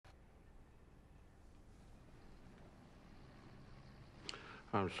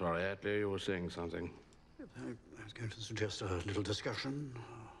I'm sorry, Attlee, you were saying something. I was going to suggest a little discussion,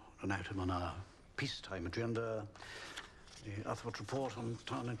 an item on our peacetime agenda, the Uthwart report on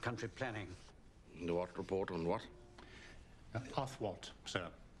town and country planning. The what report on what? Uthwart, sir.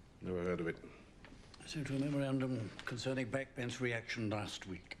 Never heard of it. I sent you a memorandum concerning Backbench reaction last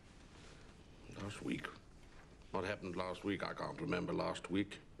week. Last week? What happened last week? I can't remember last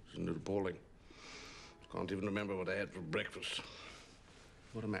week. Isn't it appalling? Can't even remember what I had for breakfast.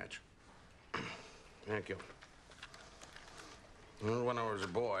 What a match. Thank you. Well, when I was a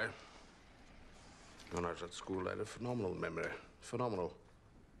boy, when I was at school, I had a phenomenal memory. Phenomenal.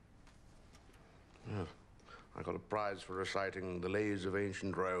 Yeah. I got a prize for reciting the lays of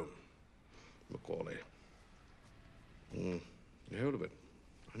ancient Rome. Macaulay. You heard of it?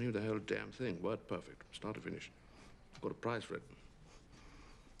 I knew the whole damn thing, word perfect, start to finish. Got a prize for it.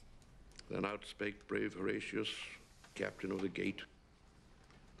 Then out spake brave Horatius, captain of the gate.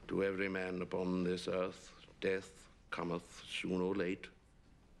 To every man upon this earth, death cometh soon or late.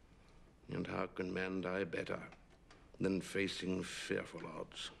 And how can man die better than facing fearful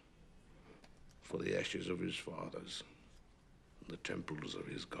odds for the ashes of his fathers, the temples of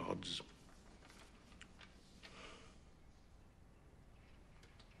his gods?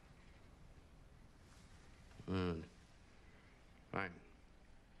 Fine.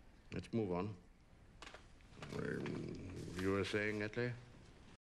 Let's move on. You were saying, Attlee?